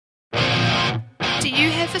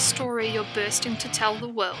have a story you're bursting to tell the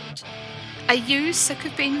world? Are you sick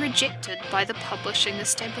of being rejected by the publishing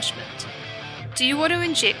establishment? Do you want to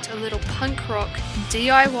inject a little punk rock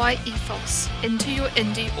DIY ethos into your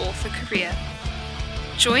indie author career?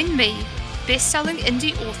 Join me, best-selling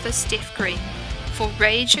indie author Steph Green, for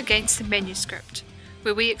Rage Against the Manuscript,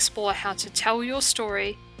 where we explore how to tell your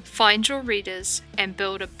story, find your readers, and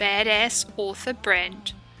build a badass author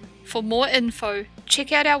brand. For more info,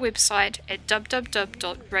 check out our website at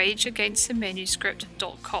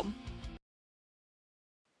www.rageagainstthemanuscript.com.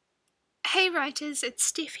 Hey writers, it's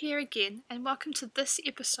Steph here again, and welcome to this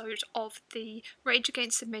episode of the Rage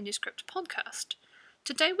Against the Manuscript podcast.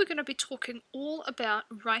 Today we're going to be talking all about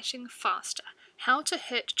writing faster, how to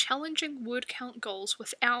hit challenging word count goals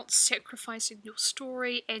without sacrificing your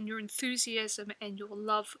story and your enthusiasm and your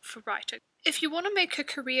love for writing. If you want to make a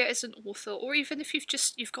career as an author, or even if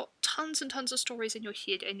you've got tons and tons of stories in your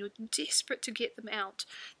head and you're desperate to get them out,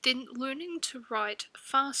 then learning to write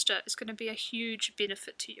faster is going to be a huge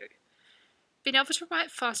benefit to you. Being able to write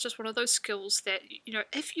fast is one of those skills that,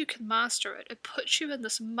 if you can master it, it puts you in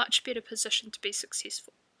this much better position to be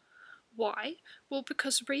successful. Why? Well,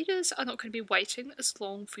 because readers are not going to be waiting as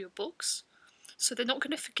long for your books, so they're not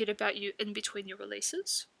going to forget about you in between your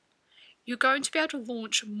releases. You're going to be able to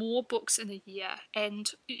launch more books in a year,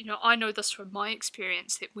 and I know this from my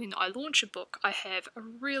experience that when I launch a book, I have a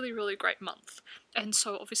really, really great month. And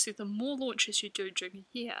so obviously the more launches you do during a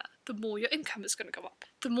year, the more your income is going to go up.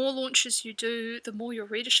 The more launches you do, the more your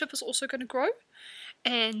readership is also going to grow.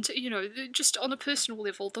 And, just on a personal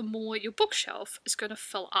level, the more your bookshelf is going to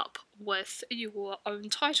fill up with your own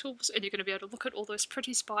titles, and you're going to be able to look at all those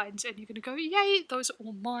pretty spines and you're going to go, yay, those are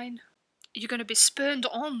all mine. You're going to be spurned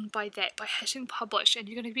on by that, by hitting publish, and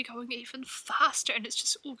you're going to be going even faster, and it's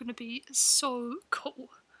just all going to be so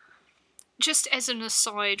cool. Just as an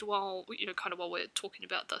aside, while we're talking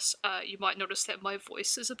about this, you might notice that my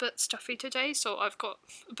voice is a bit stuffy today, so I've got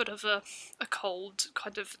a bit of a cold,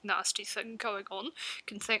 kind of nasty thing going on. I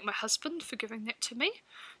can thank my husband for giving that to me.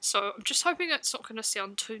 So I'm just hoping it's not going to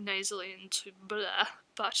sound too nasally and too blah,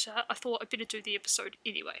 but I thought I'd better do the episode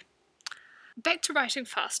anyway. Back to writing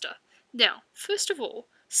faster. Now, first of all,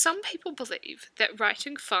 some people believe that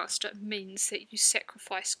writing faster means that you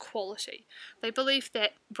sacrifice quality. They believe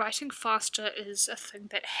that writing faster is a thing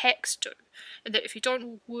that hacks do, and that if you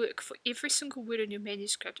don't work for every single word in your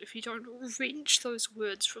manuscript, if you don't wrench those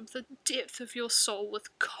words from the depth of your soul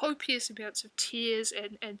with copious amounts of tears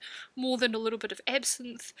and more than a little bit of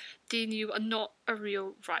absinthe, then you are not a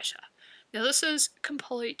real writer. Now, this is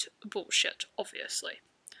complete bullshit, obviously.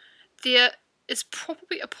 There is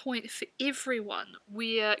probably a point for everyone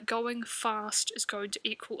where going fast is going to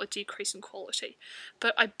equal a decrease in quality,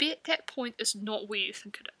 but I bet that point is not where you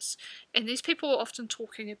think it is. And these people are often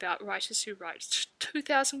talking about writers who write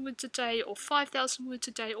 2,000 words a day, or 5,000 words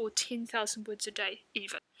a day, or 10,000 words a day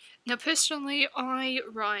even. Now personally, I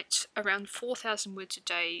write around 4,000 words a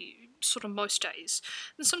day, sort of most days,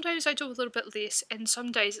 and some days I do a little bit less, and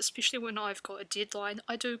some days, especially when I've got a deadline,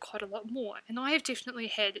 I do quite a lot more, and I have definitely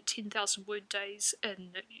had 10,000 word days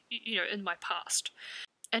in my past.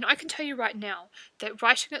 And I can tell you right now that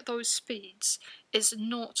writing at those speeds is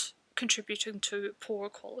not contributing to poorer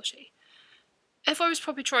quality. If I was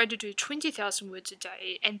probably trying to do 20,000 words a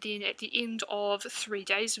day, and then at the end of 3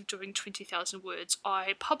 days of doing 20,000 words,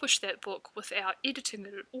 I published that book without editing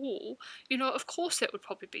it at all, of course that would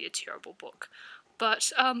probably be a terrible book.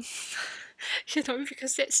 But,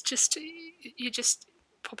 because that's just, you just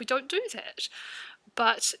probably don't do that.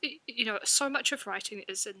 But, so much of writing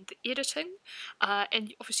is in the editing,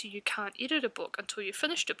 and obviously you can't edit a book until you've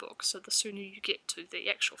finished a book, so the sooner you get to the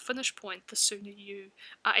actual finish point, the sooner you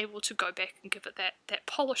are able to go back and give it that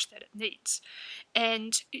polish that it needs.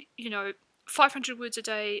 And, 500 words a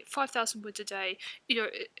day, 5,000 words a day,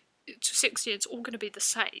 to some extent it's all going to be the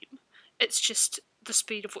same. It's just the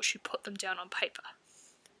speed of which you put them down on paper.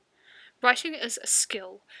 Writing is a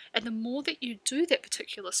skill, and the more that you do that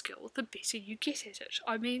particular skill, the better you get at it.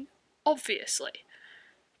 I mean, obviously.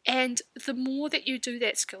 And the more that you do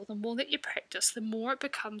that skill, the more that you practice, the more it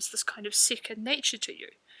becomes this kind of second nature to you.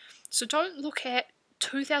 So don't look at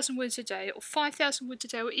 2,000 words a day, or 5,000 words a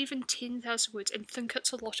day, or even 10,000 words and think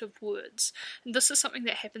it's a lot of words. And this is something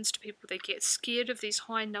that happens to people. They get scared of these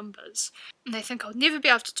high numbers, and they think, I'll never be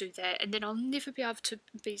able to do that, and then I'll never be able to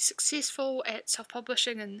be successful at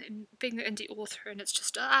self-publishing and being an indie author, and it's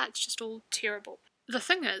just all terrible. The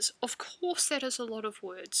thing is, of course, that is a lot of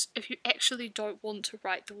words if you actually don't want to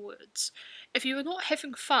write the words. If you are not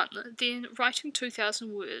having fun, then writing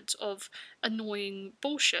 2,000 words of annoying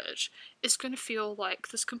bullshit is going to feel like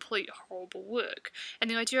this complete horrible work. And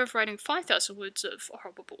the idea of writing 5,000 words of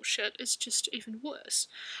horrible bullshit is just even worse.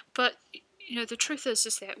 But the truth is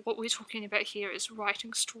that what we're talking about here is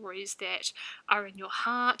writing stories that are in your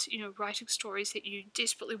heart, writing stories that you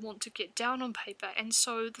desperately want to get down on paper, and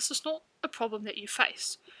so this is not a problem that you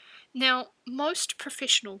face. Now, most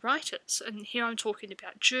professional writers, and here I'm talking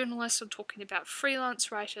about journalists, I'm talking about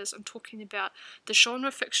freelance writers, I'm talking about the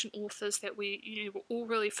genre fiction authors that we're all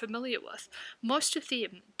really familiar with, most of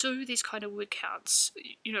them do these kind of word counts,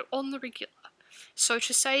 on the regular. So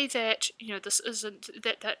to say that, this isn't,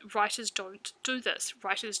 that writers don't do this,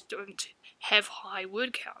 writers don't have high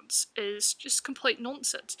word counts, is just complete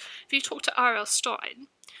nonsense. If you talk to R.L. Stine,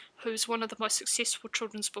 who's one of the most successful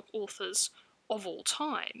children's book authors of all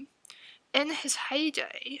time, in his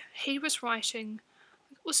heyday, he was writing,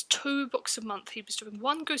 it was 2 books a month. He was doing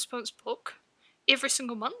one Goosebumps book every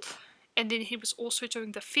single month, and then he was also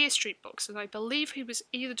doing the Fair Street books, and I believe he was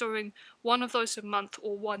either doing one of those a month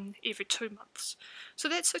or one every 2 months. So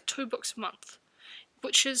that's like 2 books a month,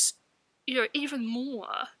 which is, even more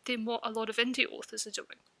than what a lot of indie authors are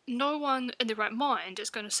doing. No one in their right mind is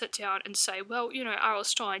going to sit down and say, well, R.L.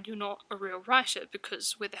 Stine, you're not a real writer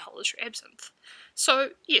because where the hell is your absinthe?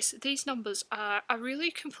 So, yes, these numbers are really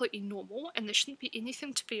completely normal and there shouldn't be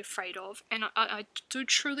anything to be afraid of. And I do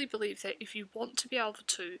truly believe that if you want to be able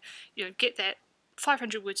to, get that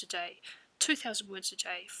 500 words a day, 2,000 words a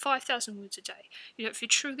day, 5,000 words a day, if you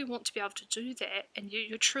truly want to be able to do that and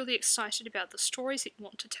you're truly excited about the stories that you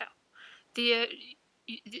want to tell,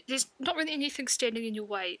 there's not really anything standing in your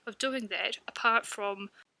way of doing that apart from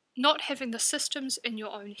not having the systems in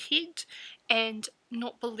your own head and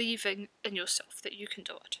not believing in yourself that you can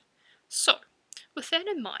do it. So, with that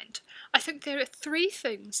in mind, I think there are 3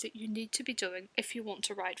 things that you need to be doing if you want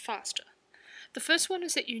to write faster. The first one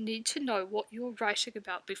is that you need to know what you're writing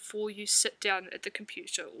about before you sit down at the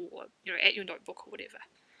computer or at your notebook or whatever.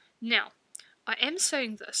 Now, I am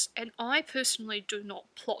saying this, and I personally do not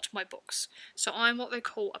plot my books. So I'm what they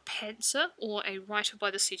call a pantser, or a writer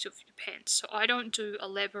by the seat of your pants. So I don't do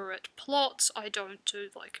elaborate plots, I don't do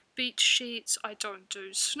like beat sheets, I don't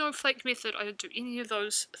do snowflake method, I don't do any of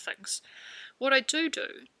those things. What I do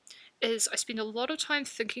is I spend a lot of time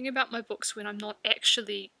thinking about my books when I'm not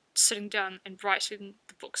actually sitting down and writing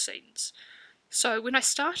the book scenes. So when I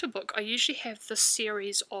start a book, I usually have this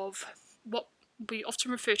series of what we often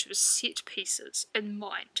refer to as set pieces in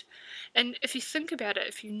mind. And if you think about it,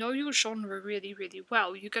 if you know your genre really, really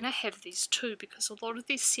well, you're going to have these too, because a lot of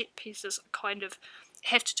these set pieces kind of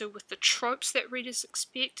have to do with the tropes that readers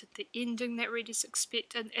expect, the ending that readers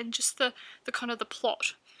expect, and just the kind of the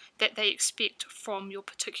plot that they expect from your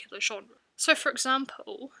particular genre. So, for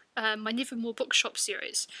example, my Nevermore Bookshop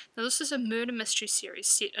series. Now, this is a murder mystery series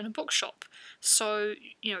set in a bookshop. So,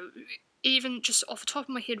 even just off the top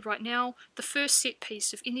of my head right now, the first set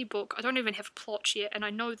piece of any book, I don't even have a plot yet, and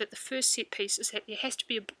I know that the first set piece is that there has to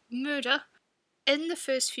be a murder in the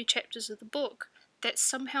first few chapters of the book that's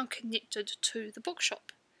somehow connected to the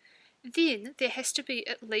bookshop. Then there has to be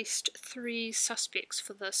at least 3 suspects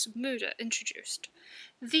for this murder introduced.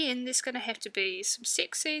 Then there's going to have to be some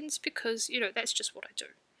sex scenes because, that's just what I do.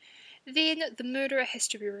 Then the murderer has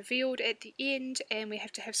to be revealed at the end and we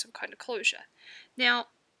have to have some kind of closure. Now,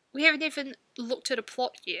 we haven't even looked at a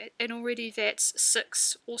plot yet, and already that's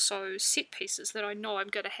 6 or so set pieces that I know I'm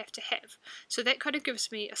going to have. So that kind of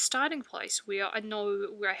gives me a starting place where I know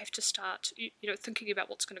where I have to start, thinking about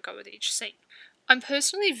what's going to go with each scene. I'm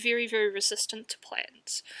personally very, very resistant to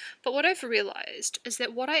plans, but what I've realised is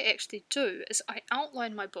that what I actually do is I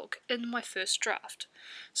outline my book in my first draft.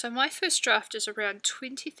 So my first draft is around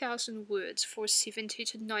 20,000 words for a 70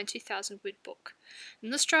 to 90,000 word book.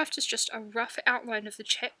 And this draft is just a rough outline of the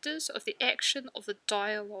chapters, of the action, of the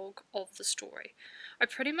dialogue of the story. I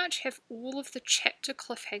pretty much have all of the chapter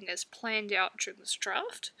cliffhangers planned out during this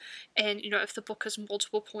draft, and if the book has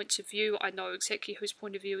multiple points of view, I know exactly whose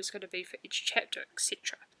point of view is going to be for each chapter,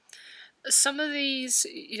 etc. Some of these,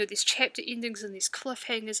 these chapter endings and these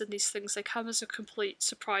cliffhangers and these things, they come as a complete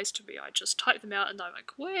surprise to me. I just type them out and I'm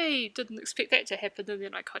like, wait, didn't expect that to happen, and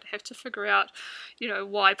then I kind of have to figure out,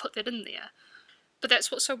 why I put that in there. But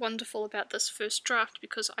that's what's so wonderful about this first draft,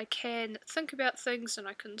 because I can think about things and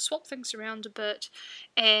I can swap things around a bit,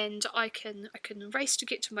 and I can race to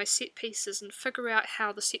get to my set pieces and figure out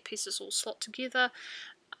how the set pieces all slot together.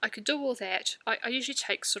 I could do all that. I usually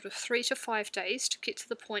take sort of 3 to 5 days to get to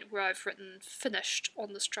the point where I've written finished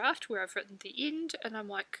on this draft, where I've written the end, and I'm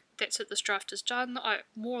like, that's it, this draft is done. I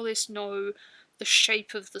more or less know the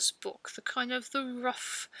shape of this book, the kind of the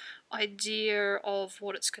rough idea of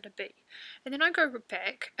what it's going to be. And then I go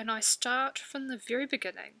back and I start from the very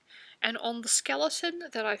beginning, and on the skeleton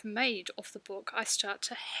that I've made of the book, I start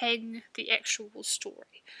to hang the actual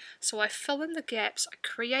story. So I fill in the gaps, I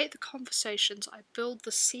create the conversations, I build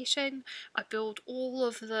the setting, I build all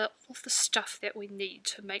of the stuff that we need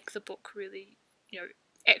to make the book really,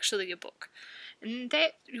 actually a book. And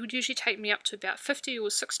that would usually take me up to about 50 or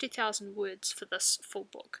 60,000 words for this full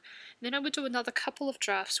book. And then I would do another couple of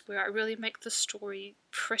drafts where I really make the story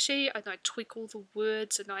pretty, and I tweak all the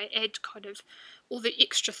words, and I add kind of all the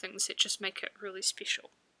extra things that just make it really special.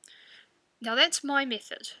 Now that's my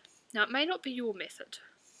method. Now it may not be your method.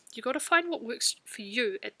 You've got to find what works for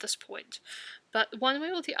you at this point. But one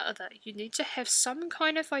way or the other, you need to have some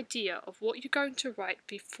kind of idea of what you're going to write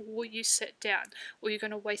before you sit down, or you're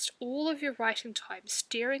going to waste all of your writing time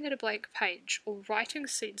staring at a blank page or writing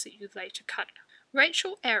scenes that you later cut.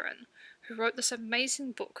 Rachel Aaron, who wrote this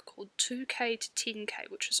amazing book called 2K to 10K,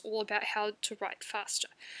 which is all about how to write faster,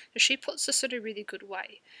 and she puts this in a really good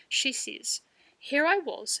way. She says, "Here I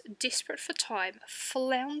was, desperate for time,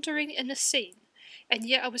 floundering in a scene, and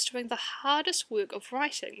yet I was doing the hardest work of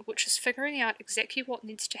writing, which is figuring out exactly what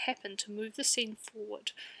needs to happen to move the scene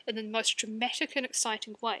forward in the most dramatic and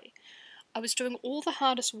exciting way. I was doing all the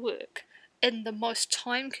hardest work in the most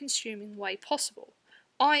time-consuming way possible,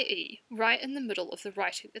 i.e., right in the middle of the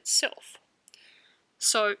writing itself."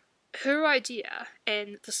 So her idea,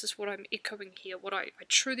 and this is what I'm echoing here, what I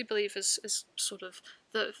truly believe is sort of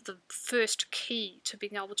the first key to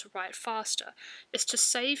being able to write faster, is to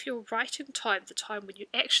save your writing time, the time when you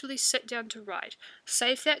actually sit down to write,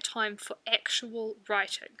 save that time for actual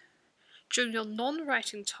writing. During your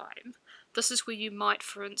non-writing time, this is where you might,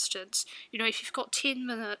 for instance, if you've got 10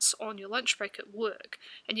 minutes on your lunch break at work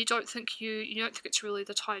and you don't think it's really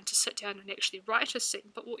the time to sit down and actually write a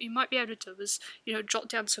scene, but what you might be able to do is, jot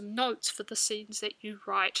down some notes for the scenes that you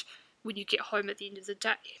write when you get home at the end of the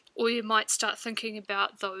day. Or you might start thinking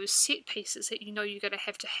about those set pieces that you're going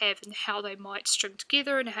to have and how they might string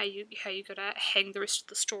together and how you're going to hang the rest of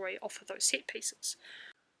the story off of those set pieces.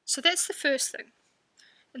 So that's the first thing.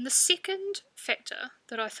 And the second factor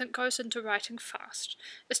that I think goes into writing fast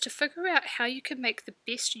is to figure out how you can make the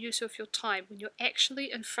best use of your time when you're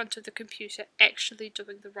actually in front of the computer, actually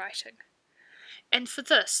doing the writing. And for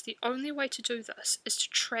this, the only way to do this is to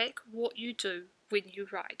track what you do when you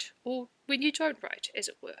write, or when you don't write, as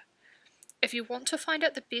it were. If you want to find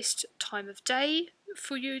out the best time of day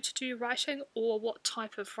for you to do your writing, or what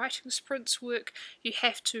type of writing sprints work, you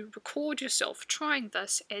have to record yourself trying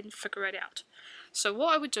this and figure it out. So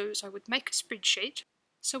what I would do is I would make a spreadsheet.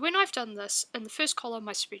 So when I've done this, in the first column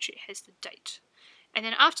my spreadsheet has the date. And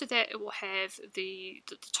then after that it will have the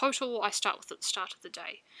total I start with at the start of the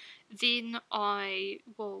day. Then I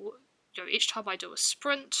will, each time I do a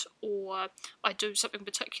sprint or I do something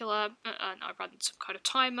particular and I run some kind of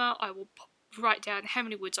timer, I will write down how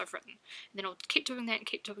many words I've written. And then I'll keep doing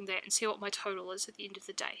that and see what my total is at the end of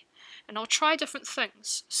the day. And I'll try different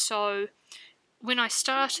things. So when I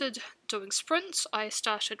started doing sprints, I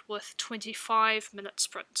started with 25-minute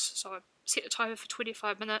sprints. So I set a timer for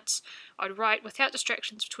 25 minutes, I'd write without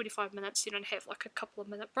distractions for 25 minutes, then I'd have like a couple of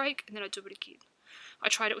minute break, and then I'd do it again. I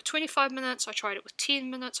tried it with 25 minutes, I tried it with 10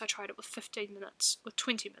 minutes, I tried it with 15 minutes, with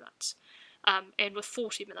 20 minutes, and with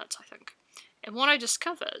 40 minutes, I think. And what I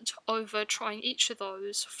discovered over trying each of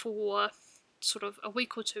those for sort of a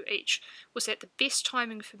week or two each was that the best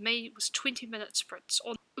timing for me was 20-minute sprints.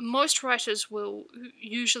 Most writers will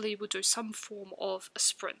do some form of a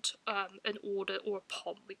sprint in order, or a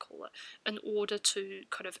POM we call it, in order to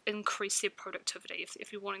kind of increase their productivity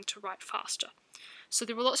if you're wanting to write faster. So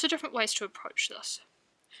there are lots of different ways to approach this.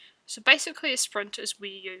 So basically a sprint is where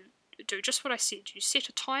you do just what I said. You set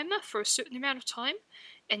a timer for a certain amount of time,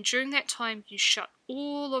 and during that time you shut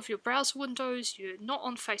all of your browser windows, you're not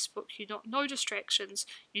on Facebook, no distractions,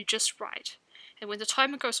 you just write. And when the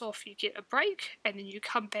timer goes off you get a break, and then you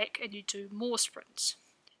come back and you do more sprints.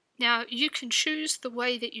 Now, you can choose the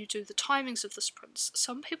way that you do the timings of the sprints.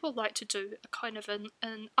 Some people like to do a kind of an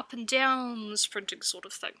up and down sprinting sort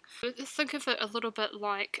of thing. Think of it a little bit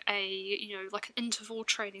like like an interval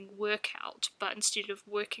training workout, but instead of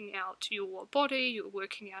working out your body, you're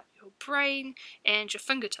working out your brain and your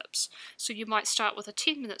fingertips. So you might start with a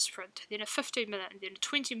 10-minute sprint, then a 15-minute, and then a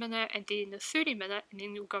 20-minute, and then a 30-minute, and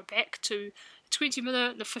then you'll go back to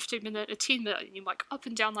 20-minute, and a 15-minute, a 10-minute, and you might go up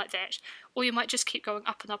and down like that, or you might just keep going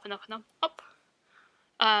up and up and up and up,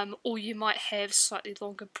 or you might have slightly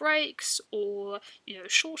longer breaks, or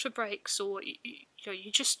shorter breaks, or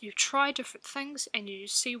you try different things and you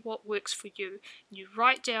see what works for you. You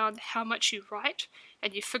write down how much you write,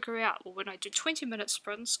 and you figure out, well, when I do 20-minute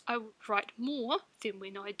sprints, I write more than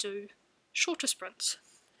when I do shorter sprints.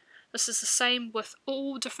 This is the same with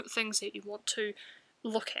all different things that you want to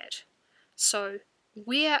look at. So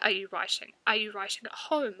where are you writing? Are you writing at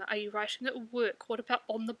home? Are you writing at work? What about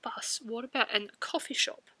on the bus? What about in a coffee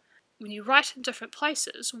shop? When you write in different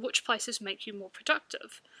places, which places make you more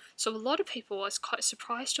productive? So a lot of people are quite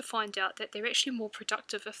surprised to find out that they're actually more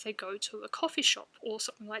productive if they go to a coffee shop or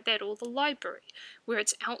something like that, or the library, where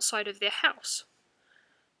it's outside of their house.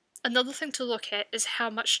 Another thing to look at is how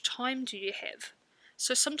much time do you have?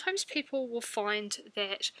 So sometimes people will find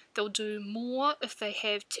that they'll do more if they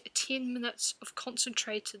have 10 minutes of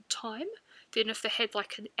concentrated time than if they had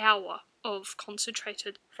like an hour of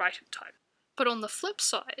concentrated writing time. But on the flip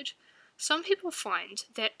side, some people find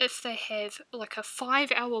that if they have like a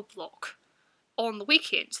 5-hour block on the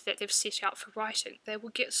weekends that they've set out for writing, they will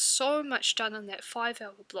get so much done in that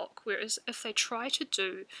 5-hour block, whereas if they try to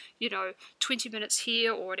do 20 minutes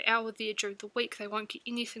here or an hour there during the week, they won't get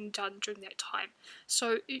anything done during that time.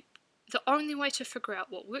 So the only way to figure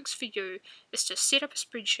out what works for you is to set up a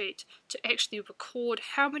spreadsheet to actually record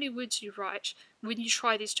how many words you write when you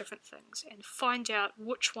try these different things, and find out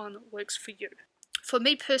which one works for you. For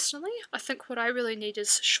me personally, I think what I really need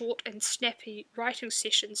is short and snappy writing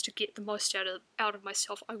sessions to get the most out of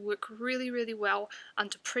myself. I work really, really well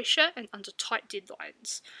under pressure and under tight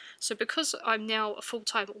deadlines. So because I'm now a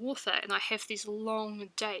full-time author and I have these long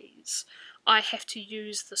days, I have to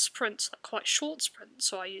use the sprints, like quite short sprints,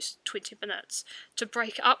 so I use 20 minutes, to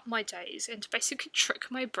break up my days and to basically trick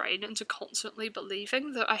my brain into constantly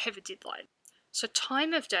believing that I have a deadline. So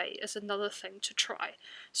time of day is another thing to try.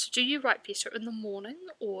 So do you write better in the morning,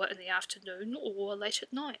 or in the afternoon, or late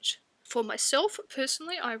at night? For myself,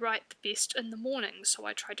 personally, I write the best in the morning, so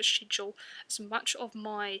I try to schedule as much of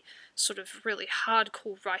my sort of really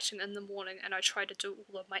hardcore writing in the morning, and I try to do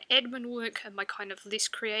all of my admin work and my kind of less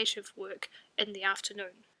creative work in the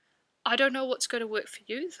afternoon. I don't know what's going to work for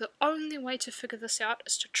you. The only way to figure this out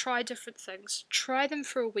is to try different things, try them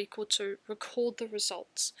for a week or two, record the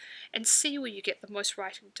results, and see where you get the most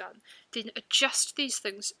writing done. Then adjust these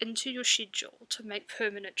things into your schedule to make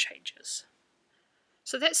permanent changes.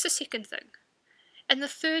 So that's the second thing. And the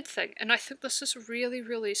third thing, and I think this is really,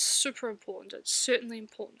 really super important, it's certainly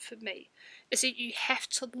important for me, is that you have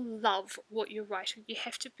to love what you're writing. You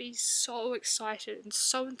have to be so excited and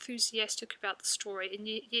so enthusiastic about the story, and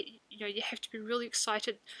you have to be really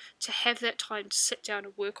excited to have that time to sit down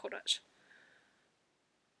and work on it.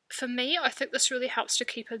 For me, I think this really helps to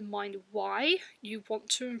keep in mind why you want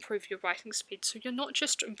to improve your writing speed. So you're not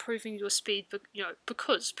just improving your speed, but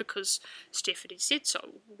because Stephanie said so,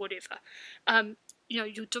 whatever.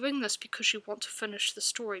 You're doing this because you want to finish the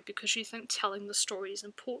story, because you think telling the story is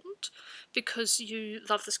important, because you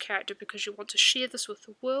love this character, because you want to share this with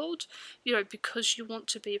the world, because you want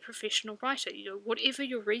to be a professional writer. Whatever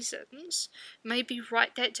your reasons, maybe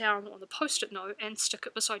write that down on a post-it note and stick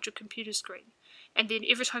it beside your computer screen. And then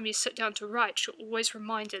every time you sit down to write, you're always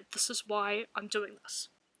reminded, this is why I'm doing this.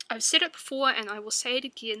 I've said it before and I will say it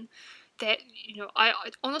again, that I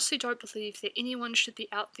honestly don't believe that anyone should be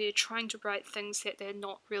out there trying to write things that they're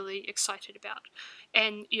not really excited about.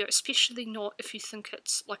 And especially not if you think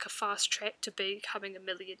it's like a fast track to becoming a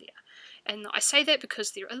millionaire. And I say that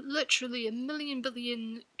because there are literally a million,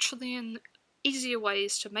 billion, trillion easier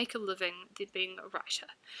ways to make a living than being a writer.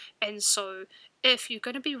 And so if you're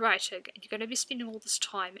going to be writing and you're going to be spending all this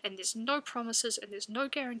time and there's no promises and there's no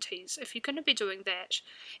guarantees, if you're going to be doing that,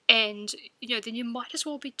 and then you might as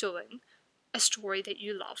well be doing a story that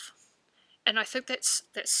you love. And I think that's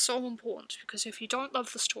so important, because if you don't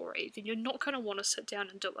love the story, then you're not going to want to sit down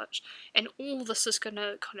and do it, and all this is going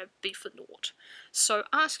to kind of be for naught. So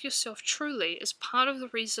ask yourself truly, is part of the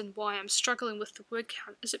reason why I'm struggling with the word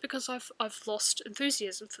count, is it because I've lost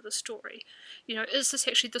enthusiasm for the story? Is this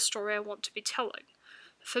actually the story I want to be telling?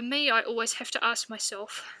 For me, I always have to ask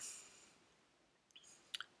myself.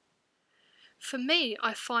 For me,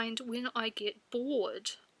 I find when I get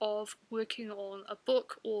bored of working on a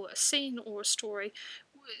book or a scene or a story,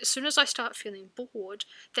 as soon as I start feeling bored,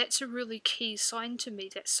 that's a really key sign to me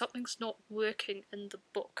that something's not working in the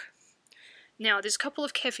book. Now, there's a couple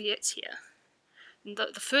of caveats here.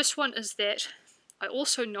 The first one is that I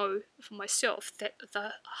also know for myself that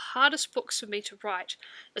the hardest books for me to write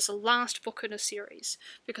is the last book in a series,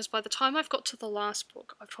 because by the time I've got to the last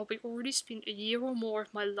book, I've probably already spent a year or more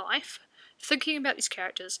of my life thinking about these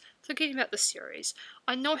characters, thinking about the series.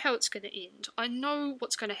 I know how it's going to end. I know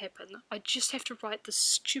what's going to happen. I just have to write this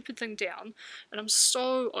stupid thing down, and I'm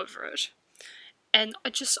so over it. And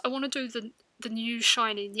I want to do the new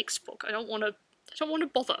shiny next book. I don't want to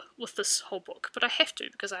bother with this whole book, but I have to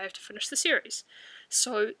because I have to finish the series.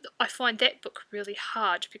 So I find that book really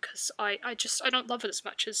hard because I don't love it as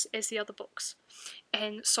much as the other books.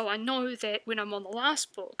 And so I know that when I'm on the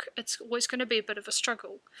last book, it's always going to be a bit of a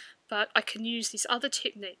struggle, but I can use these other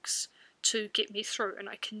techniques to get me through, and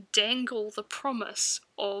I can dangle the promise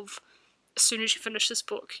of as soon as you finish this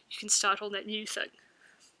book, you can start on that new thing.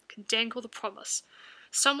 Can dangle the promise.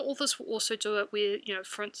 Some authors will also do it where,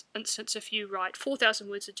 for instance, if you write 4,000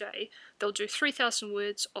 words a day, they'll do 3,000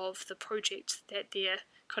 words of the project that they're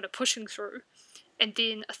kind of pushing through, and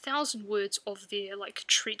then 1,000 words of their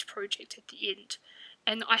treat project at the end.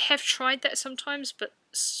 And I have tried that sometimes, but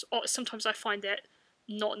sometimes I find that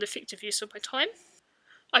not an effective use of my time.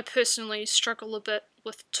 I personally struggle a bit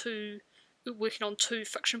with working on two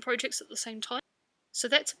fiction projects at the same time, so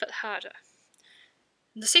that's a bit harder.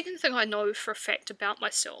 The second thing I know for a fact about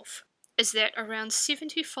myself is that around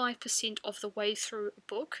 75% of the way through a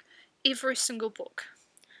book, every single book,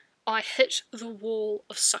 I hit the wall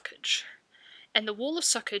of suckage. And the wall of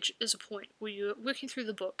suckage is a point where you're working through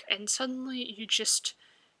the book and suddenly you just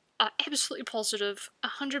are absolutely positive,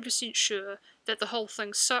 100% sure that the whole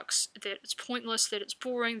thing sucks, that it's pointless, that it's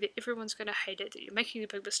boring, that everyone's going to hate it, that you're making a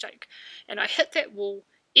big mistake. And I hit that wall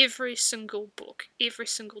every single book, every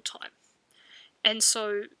single time. And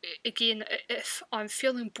so, again, if I'm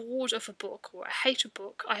feeling bored of a book or I hate a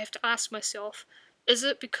book, I have to ask myself, is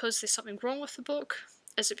it because there's something wrong with the book?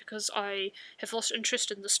 Is it because I have lost interest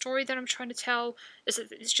in the story that I'm trying to tell? Is it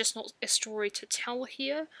that there's just not a story to tell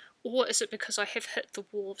here? Or is it because I have hit the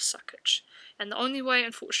wall of suckage? And the only way,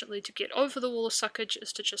 unfortunately, to get over the wall of suckage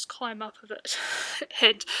is to just climb up a bit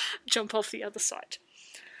and jump off the other side.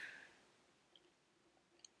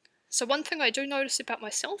 So one thing I do notice about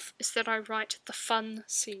myself is that I write the fun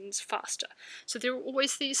scenes faster. So there are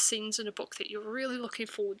always these scenes in a book that you're really looking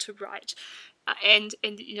forward to write. And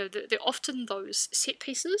they're often those set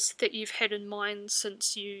pieces that you've had in mind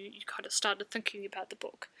since you kind of started thinking about the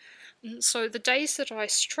book. And so the days that I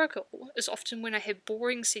struggle is often when I have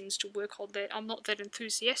boring scenes to work on that I'm not that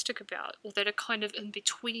enthusiastic about, or that are kind of in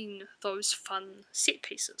between those fun set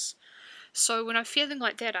pieces. So when I'm feeling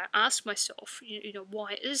like that, I ask myself,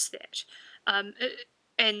 why is that?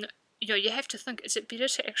 And you have to think, is it better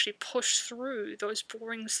to actually push through those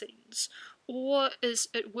boring scenes? Or is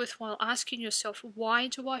it worthwhile asking yourself, why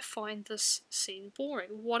do I find this scene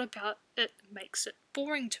boring? What about it makes it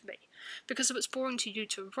boring to me? Because if it's boring to you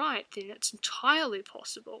to write, then it's entirely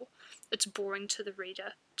possible it's boring to the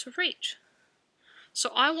reader to read. So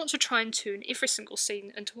I want to try and turn every single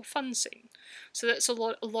scene into a fun scene. So that's a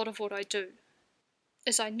lot of what I do.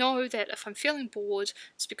 Is I know that if I'm feeling bored,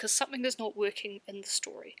 it's because something is not working in the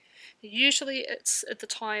story. Usually it's at the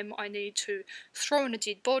time I need to throw in a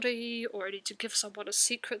dead body, or I need to give someone a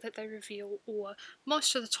secret that they reveal, or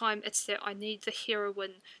most of the time it's that I need the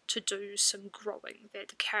heroine to do some growing, that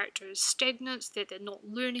the character is stagnant, that they're not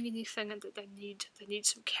learning anything, and that they need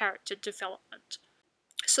some character development.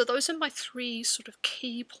 So those are my three sort of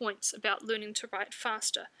key points about learning to write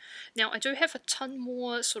faster. Now I do have a ton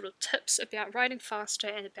more sort of tips about writing faster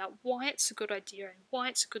and about why it's a good idea and why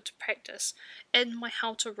it's good to practice in my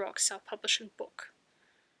How to Rock Self-Publishing book.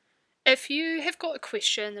 If you have got a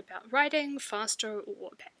question about writing faster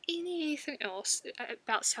or about anything else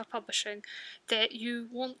about self-publishing that you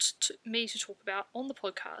want me to talk about on the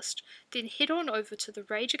podcast, then head on over to the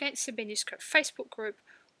Rage Against the Manuscript Facebook group,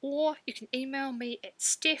 or you can email me at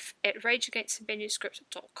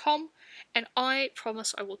steph@rageagainstthemanuscript.com, and I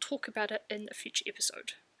promise I will talk about it in a future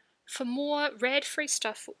episode. For more rad-free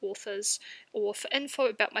stuff for authors, or for info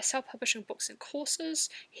about my self-publishing books and courses,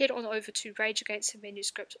 head on over to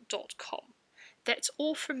rageagainstthemanuscript.com. That's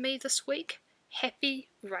all from me this week. Happy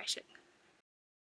writing.